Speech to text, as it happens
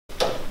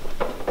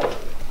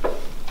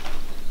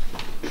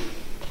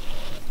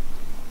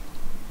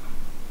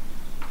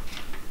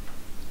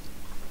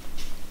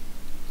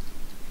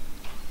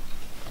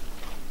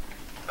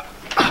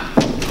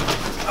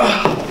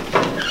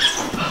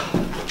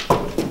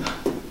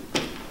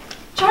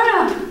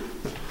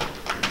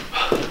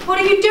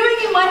you doing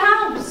in my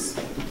house?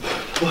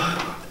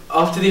 Well,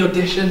 after the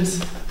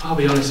auditions, I'll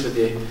be honest with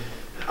you,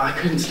 I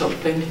couldn't stop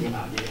thinking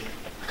about you.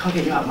 I can't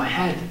get you out of my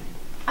head.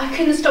 I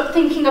couldn't stop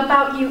thinking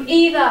about you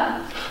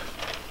either.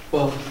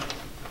 Well,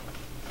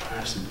 I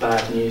have some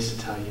bad news to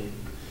tell you.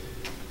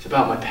 It's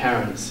about my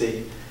parents.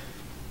 See,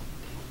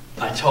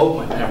 I told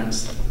my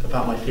parents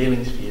about my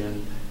feelings for you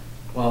and,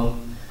 well,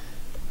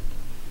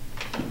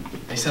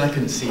 they said I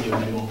couldn't see you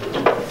anymore.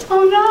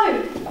 Oh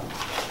no!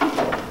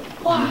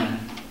 Why? Yeah.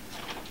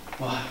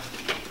 Well,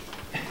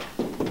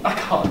 I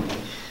can't.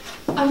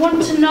 I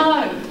want to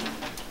know.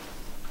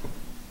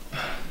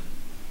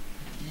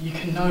 You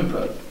can know,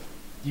 but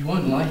you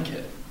won't like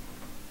it.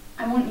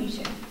 I want you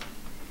to.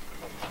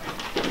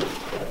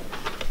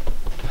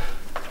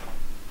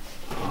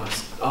 I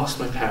asked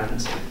my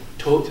parents,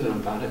 talked to them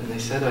about it, and they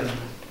said I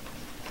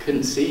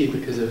couldn't see you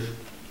because of,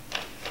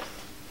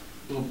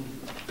 well,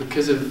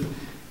 because of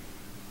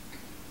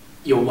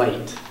your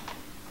weight.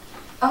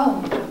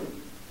 Oh.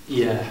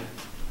 Yeah.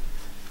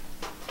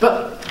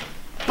 But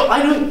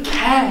I don't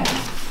care.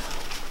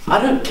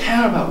 I don't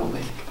care about what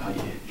they think about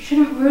you. You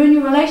shouldn't ruin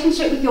your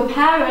relationship with your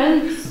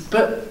parents.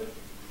 But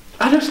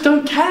I just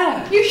don't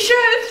care. You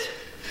should.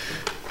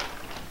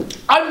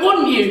 I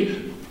want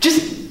you.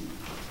 Just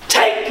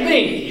take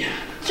me.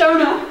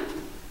 Jonah,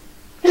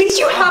 at least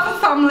you have a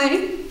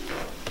family.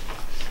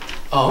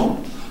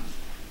 Oh?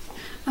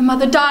 My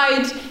mother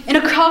died in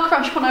a car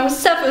crash when I was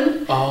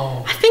 7.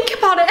 Oh. I think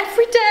about it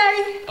every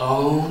day.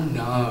 Oh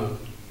no.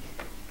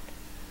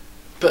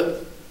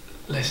 But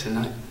listen,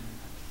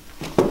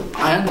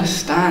 I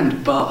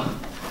understand, but...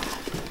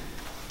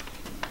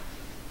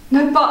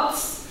 No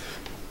buts,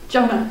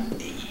 Jonah.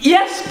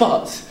 Yes,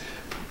 but...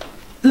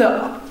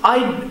 Look,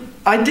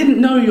 I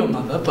didn't know your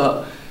mother,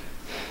 but...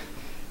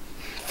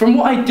 From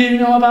what I do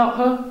know about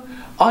her,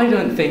 I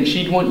don't think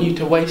she'd want you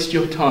to waste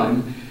your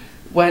time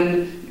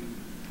when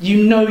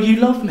you know you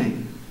love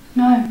me.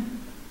 No,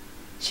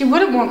 she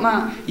wouldn't want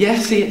that. Yeah,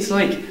 see, it's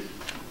like...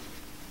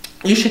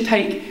 You should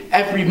take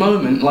every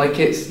moment like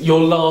it's your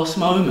last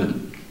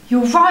moment.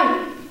 You're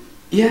right.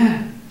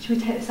 Yeah. Should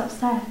we take this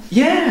upstairs?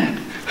 Yeah.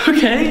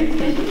 Okay.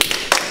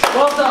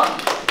 Well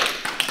done.